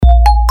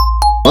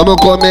Vamos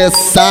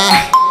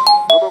começar.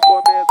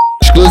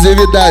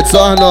 Exclusividade,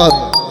 só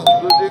nova.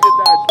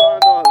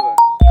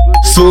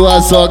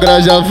 Sua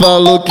sogra já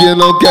falou que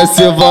não quer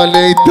ser vó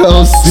nem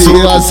tão cedo.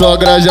 Sua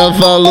sogra já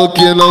falou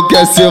que não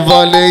quer ser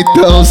vó nem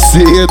tão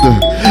cedo.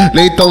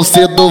 Nem tão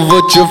cedo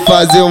vou te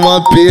fazer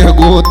uma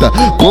pergunta,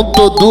 com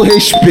todo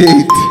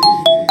respeito.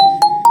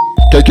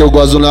 Quer que eu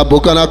gozo na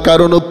boca, na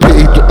cara ou no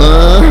peito?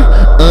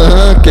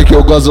 Quer que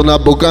eu gozo na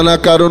boca, na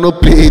cara ou no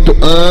peito?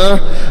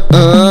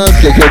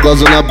 Quer que eu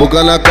gozo na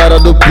boca, na cara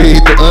do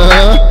peito?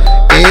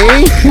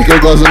 Hein? Quer que eu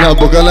gozo na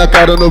boca, na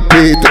cara ou no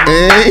peito?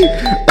 Hein?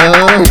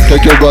 Quer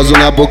que eu gozo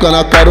na boca,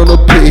 na cara ou no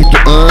peito?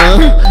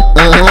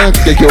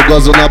 Quer que eu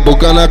gozo na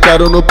boca, na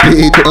cara ou no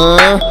peito?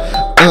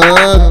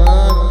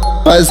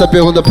 Faz essa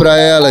pergunta pra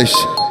elas,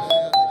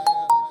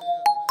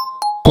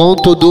 com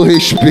todo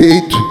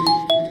respeito.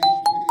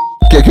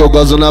 Quer que eu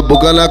gozo na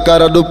boca, na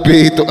cara do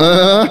peito?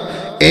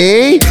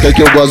 Hein? Quer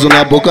que eu gozo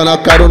na boca, na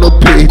cara ou no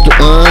peito?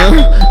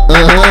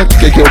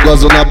 Quer que eu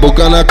gozo na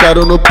boca, na cara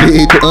ou no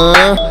peito?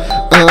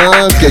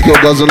 Quer que eu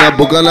gozo na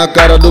boca, na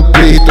cara do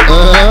peito?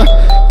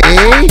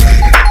 Hein?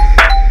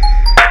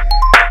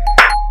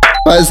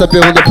 Faz essa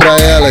pergunta pra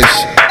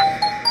elas,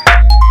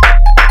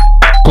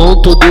 com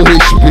todo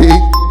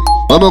respeito.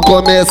 Vamos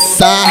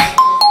começar.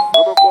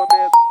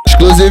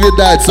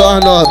 Exclusividade, só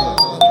nova.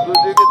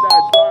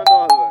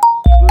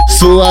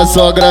 Sua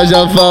sogra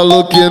já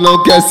falou que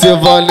não quer ser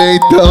vó nem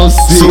tão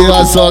cedo.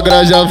 Sua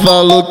sogra já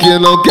falou que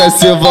não quer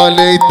ser vó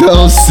nem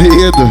tão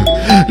cedo.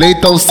 Nem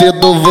tão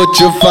cedo vou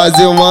te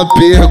fazer uma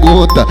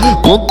pergunta,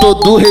 com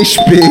todo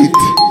respeito.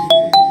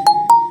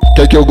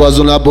 Quer que eu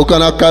gozo na boca,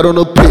 na cara ou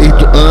no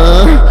peito?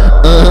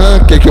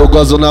 Quer que eu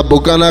gozo na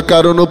boca, na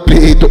cara ou no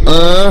peito?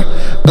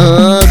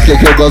 Quer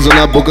que eu gozo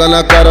na boca,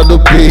 na cara do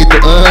peito?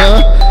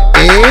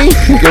 Hein?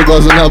 Quer que eu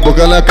gozo na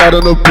boca, na cara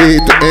ou no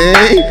peito?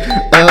 Hein?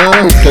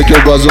 Quer que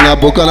eu gozo na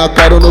boca, na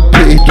cara ou no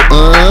peito?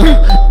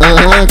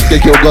 Quer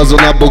que eu gozo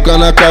na boca,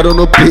 na cara ou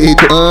no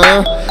peito?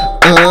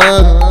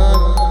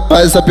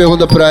 Faz essa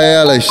pergunta pra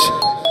elas,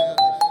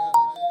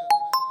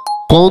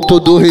 com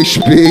todo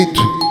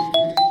respeito.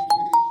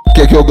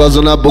 Quer que eu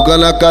gozo na boca,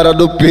 na cara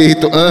do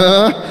peito?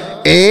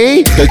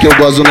 Hein? Quer que eu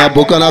gozo na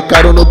boca, na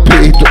cara ou no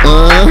peito?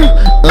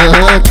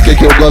 Quer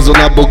que eu gozo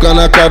na boca,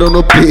 na cara ou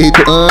no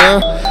peito?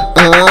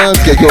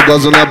 Quer que eu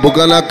gozo na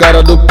boca, na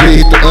cara do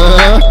peito?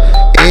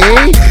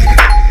 Hein?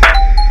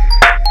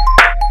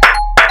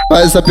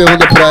 Faz essa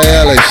pergunta pra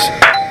elas,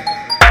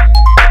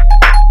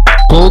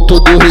 com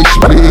todo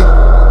respeito.